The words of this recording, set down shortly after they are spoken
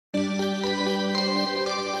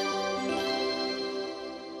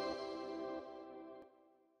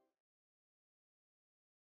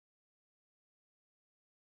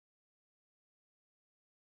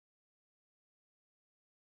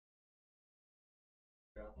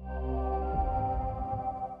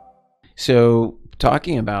So,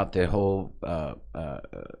 talking about the whole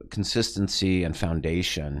consistency and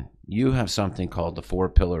foundation, you have something called the 4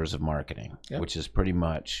 pillars of marketing, Yep. which is pretty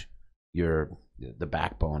much the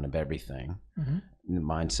backbone of everything. The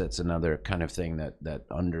mindset's another kind of thing that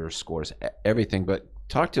underscores everything. But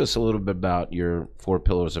talk to us a little bit about your 4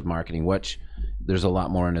 pillars of marketing. Which there's a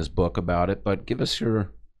lot more in his book about it, but give us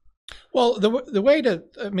your. Well, the way to,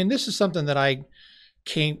 I mean, this is something that I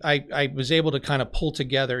was able to kind of pull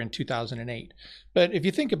together in 2008. But if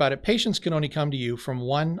you think about it, patients can only come to you from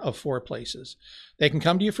one of 4 places. They can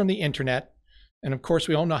come to you from the internet. And of course,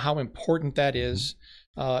 we all know how important that is.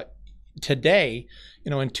 Today,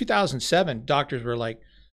 in 2007, doctors were like,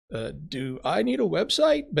 do I need a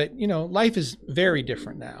website? But, life is very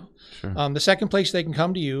different now. Sure. The second place they can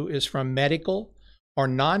come to you is from medical or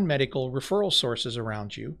non-medical referral sources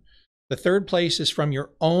around you. The third place is from your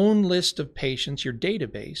own list of patients, your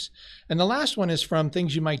database. And the last one is from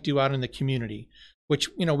things you might do out in the community, which,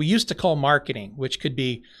 we used to call marketing, which could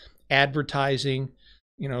be advertising,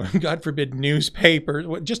 God forbid, newspapers,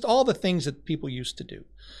 just all the things that people used to do.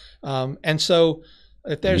 And so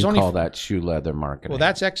if there's only call that shoe leather marketing. Well,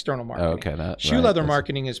 that's external marketing. Oh, okay. Shoe leather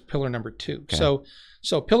marketing is pillar number 2. Okay.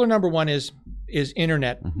 So pillar number 1 is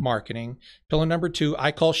internet marketing. Pillar number 2,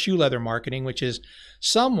 I call shoe leather marketing, which is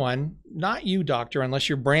someone, not you, doctor, unless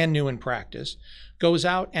you're brand new in practice, goes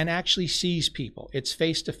out and actually sees people. It's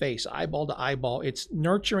face to face, eyeball to eyeball. It's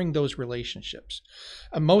nurturing those relationships.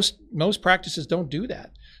 Most practices don't do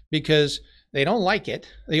that because they don't like it.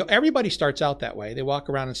 Everybody starts out that way. They walk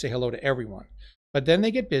around and say hello to everyone. But then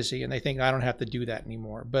they get busy and they think, I don't have to do that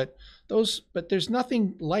anymore. But there's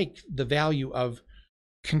nothing like the value of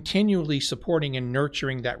continually supporting and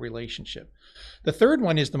nurturing that relationship. The third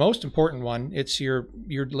one is the most important one. It's your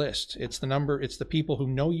list. It's the people who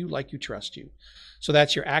know you, like you, trust you. So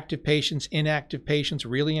that's your active patients, inactive patients,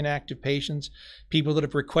 really inactive patients, people that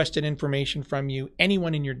have requested information from you,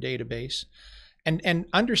 anyone in your database. And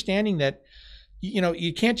understanding that,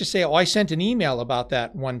 you can't just say, oh, I sent an email about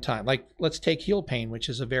that one time. Like, let's take heel pain, which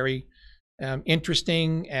is a very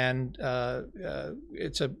interesting and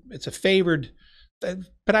it's a favored.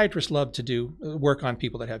 Podiatrists love to do work on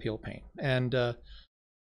people that have heel pain. And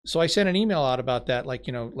so I sent an email out about that,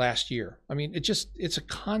 last year. I mean, it's a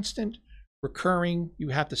constant recurring, you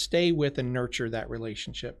have to stay with and nurture that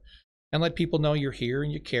relationship and let people know you're here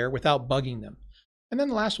and you care without bugging them. And then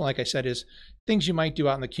the last one, like I said, is things you might do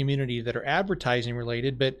out in the community that are advertising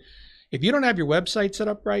related. But if you don't have your website set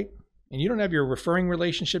up right and you don't have your referring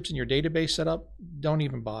relationships in your database set up, don't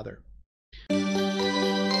even bother.